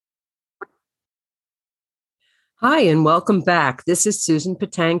Hi, and welcome back. This is Susan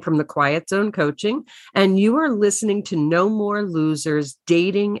Patang from the Quiet Zone Coaching, and you are listening to No More Losers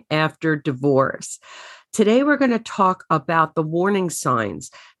Dating After Divorce. Today, we're going to talk about the warning signs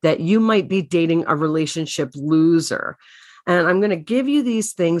that you might be dating a relationship loser. And I'm going to give you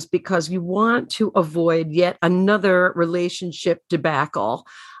these things because you want to avoid yet another relationship debacle.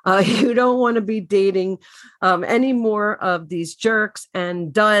 You don't want to be dating any more of these jerks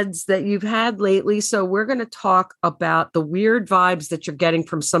and duds that you've had lately. So we're going to talk about the weird vibes that you're getting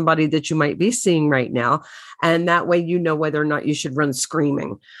from somebody that you might be seeing right now. And that way you know whether or not you should run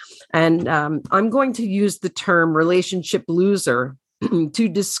screaming. And I'm going to use the term relationship loser to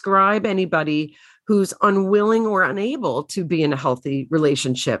describe anybody who's unwilling or unable to be in a healthy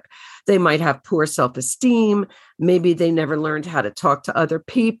relationship. They might have poor self-esteem. Maybe they never learned how to talk to other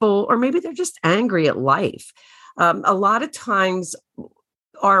people, or maybe they're just angry at life. A lot of times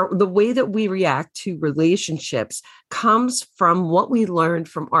the way that we react to relationships comes from what we learned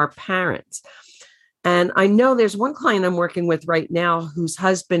from our parents. And I know there's one client I'm working with right now whose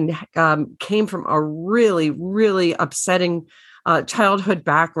husband came from a really, really upsetting childhood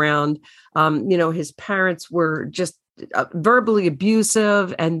background. His parents were just verbally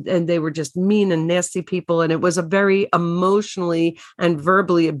abusive and they were just mean and nasty people. And it was a very emotionally and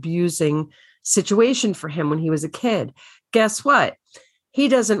verbally abusing situation for him when he was a kid. Guess what? He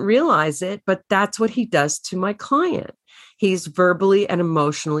doesn't realize it, but that's what he does to my client. He's verbally and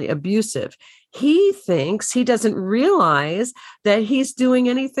emotionally abusive. He thinks he doesn't realize that he's doing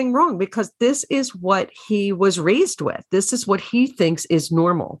anything wrong because this is what he was raised with. This is what he thinks is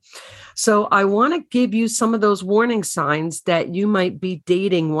normal. So I want to give you some of those warning signs that you might be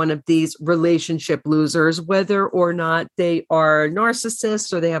dating one of these relationship losers, whether or not they are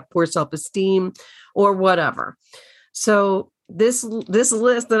narcissists or they have poor self-esteem or whatever. So this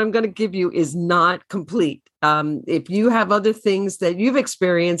list that I'm going to give you is not complete. If you have other things that you've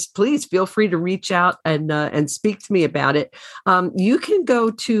experienced, please feel free to reach out and speak to me about it. You can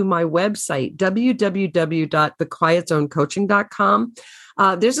go to my website, www.thequietzonecoaching.com.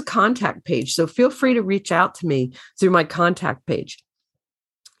 There's a contact page, so feel free to reach out to me through my contact page.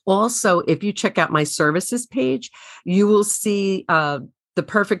 Also, if you check out my services page, you will see the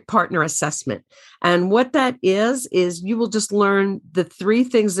perfect partner assessment. And what that is you will just learn the 3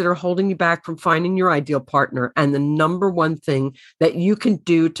 things that are holding you back from finding your ideal partner and the number one thing that you can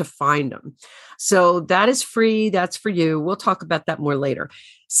do to find them. So that is free. That's for you. We'll talk about that more later.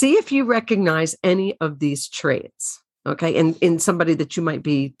 See if you recognize any of these traits, okay, in somebody that you might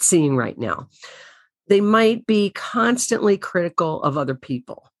be seeing right now. They might be constantly critical of other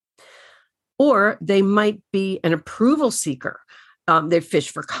people, or they might be an approval seeker. They fish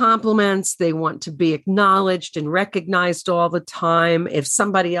for compliments. They want to be acknowledged and recognized all the time. If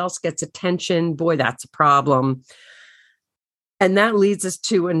somebody else gets attention, boy, that's a problem. And that leads us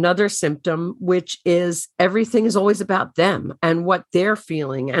to another symptom, which is everything is always about them and what they're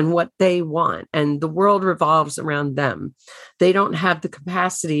feeling and what they want. And the world revolves around them. They don't have the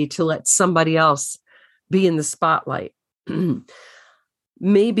capacity to let somebody else be in the spotlight.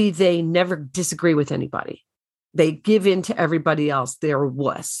 Maybe they never disagree with anybody. They give in to everybody else. They're a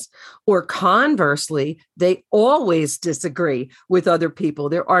wuss. Or conversely, they always disagree with other people.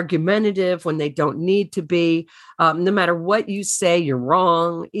 They're argumentative when they don't need to be. No matter what you say, you're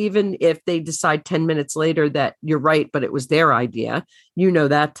wrong. Even if they decide 10 minutes later that you're right, but it was their idea. You know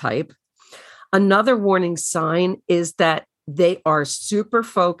that type. Another warning sign is that they are super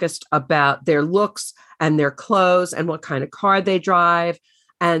focused about their looks and their clothes and what kind of car they drive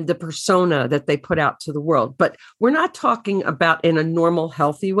and the persona that they put out to the world. But we're not talking about in a normal,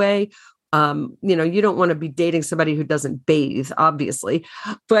 healthy way. You don't want to be dating somebody who doesn't bathe, obviously,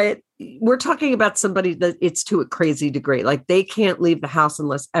 but we're talking about somebody that it's to a crazy degree. Like they can't leave the house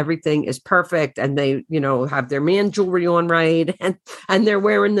unless everything is perfect and they, have their man jewelry on right and they're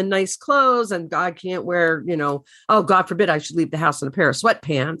wearing the nice clothes and God can't wear, oh, God forbid I should leave the house in a pair of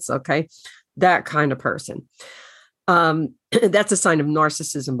sweatpants. Okay. That kind of person. That's a sign of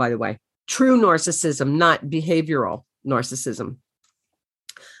narcissism, by the way. True narcissism, not behavioral narcissism.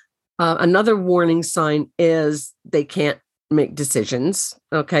 Another warning sign is they can't make decisions.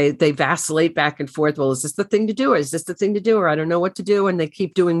 Okay. They vacillate back and forth. Well, is this the thing to do? Or is this the thing to do? Or I don't know what to do. And they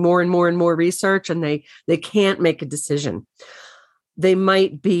keep doing more and more and more research and they can't make a decision. They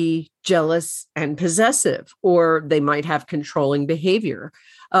might be jealous and possessive, or they might have controlling behavior.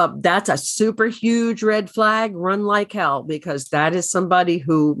 That's a super huge red flag. Run like hell, because that is somebody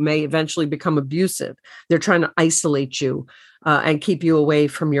who may eventually become abusive. They're trying to isolate you and keep you away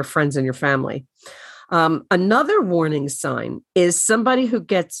from your friends and your family. Another warning sign is somebody who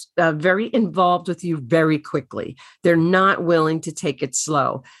gets very involved with you very quickly. They're not willing to take it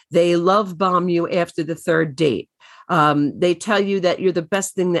slow. They love bomb you after the third date. They tell you that you're the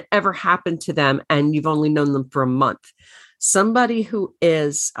best thing that ever happened to them, and you've only known them for a month. Somebody who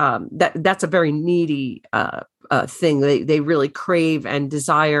is that's a very needy thing. They really crave and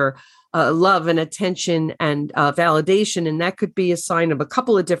desire love and attention and validation. And that could be a sign of a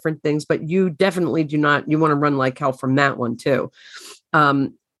couple of different things, but you definitely do not, you want to run like hell from that one too.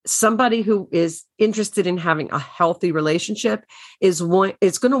 Somebody who is interested in having a healthy relationship is going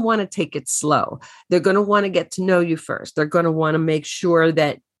to want to take it slow. They're going to want to get to know you first. They're going to want to make sure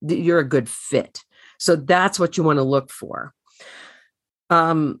that you're a good fit. So that's what you want to look for.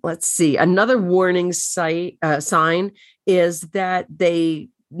 Let's see. Another warning sign is that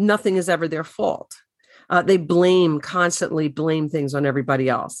nothing is ever their fault. They constantly blame things on everybody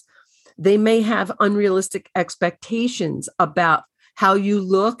else. They may have unrealistic expectations about how you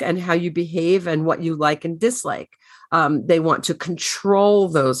look and how you behave and what you like and dislike. They want to control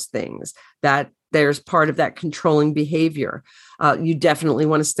those things. That there's part of that controlling behavior. You definitely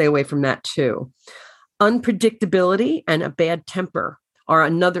want to stay away from that too. Unpredictability and a bad temper are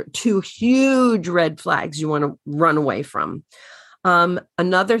another two huge red flags you want to run away from.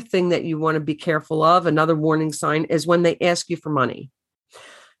 Another thing that you want to be careful of, another warning sign, is when they ask you for money.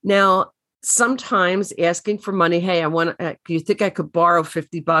 Now, sometimes asking for money, hey, you think I could borrow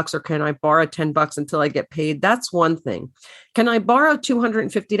 $50 or can I borrow $10 until I get paid? That's one thing. Can I borrow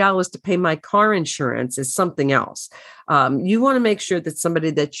 $250 to pay my car insurance is something else. You want to make sure that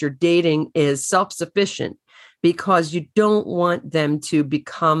somebody that you're dating is self-sufficient, because you don't want them to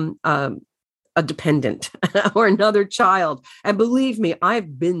become a dependent or another child. And believe me,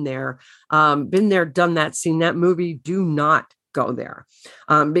 I've been there, done that, seen that movie. Do not go there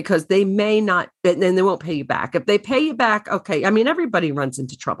because they may not, and they won't pay you back. If they pay you back, okay. I mean, everybody runs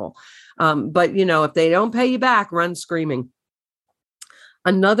into trouble. But if they don't pay you back, run screaming.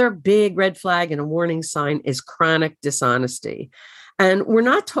 Another big red flag and a warning sign is chronic dishonesty. And we're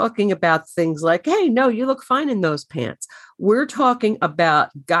not talking about things like, hey, no, you look fine in those pants. We're talking about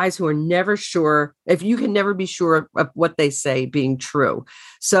guys who are never sure, if you can never be sure of what they say being true.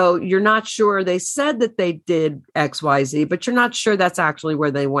 So you're not sure they said that they did X, Y, Z, but you're not sure that's actually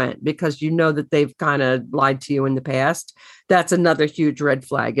where they went because you know that they've kind of lied to you in the past. That's another huge red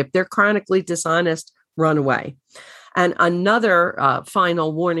flag. If they're chronically dishonest, run away. And another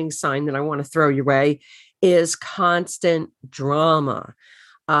final warning sign that I want to throw your way is constant drama.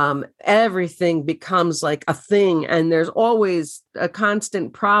 Everything becomes like a thing, and there's always a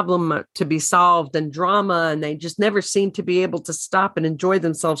constant problem to be solved and drama, and they just never seem to be able to stop and enjoy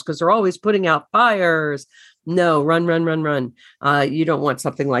themselves because they're always putting out fires. No, run. You don't want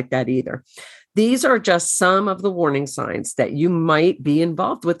something like that either. These are just some of the warning signs that you might be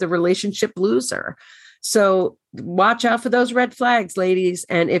involved with the relationship loser. So watch out for those red flags, ladies.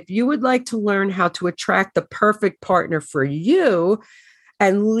 And if you would like to learn how to attract the perfect partner for you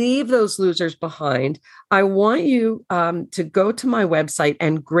and leave those losers behind, I want you to go to my website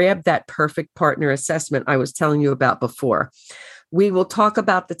and grab that perfect partner assessment I was telling you about before. We will talk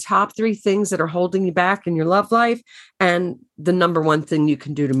about the top 3 things that are holding you back in your love life and the number one thing you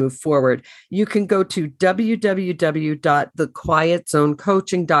can do to move forward. You can go to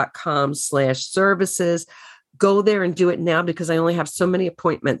www.thequietzonecoaching.com/services. Go there and do it now because I only have so many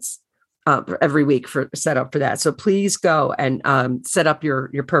appointments every week set up for that. So please go and set up your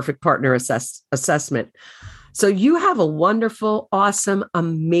perfect partner assessment. So you have a wonderful, awesome,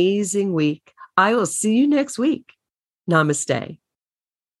 amazing week. I will see you next week. Namaste.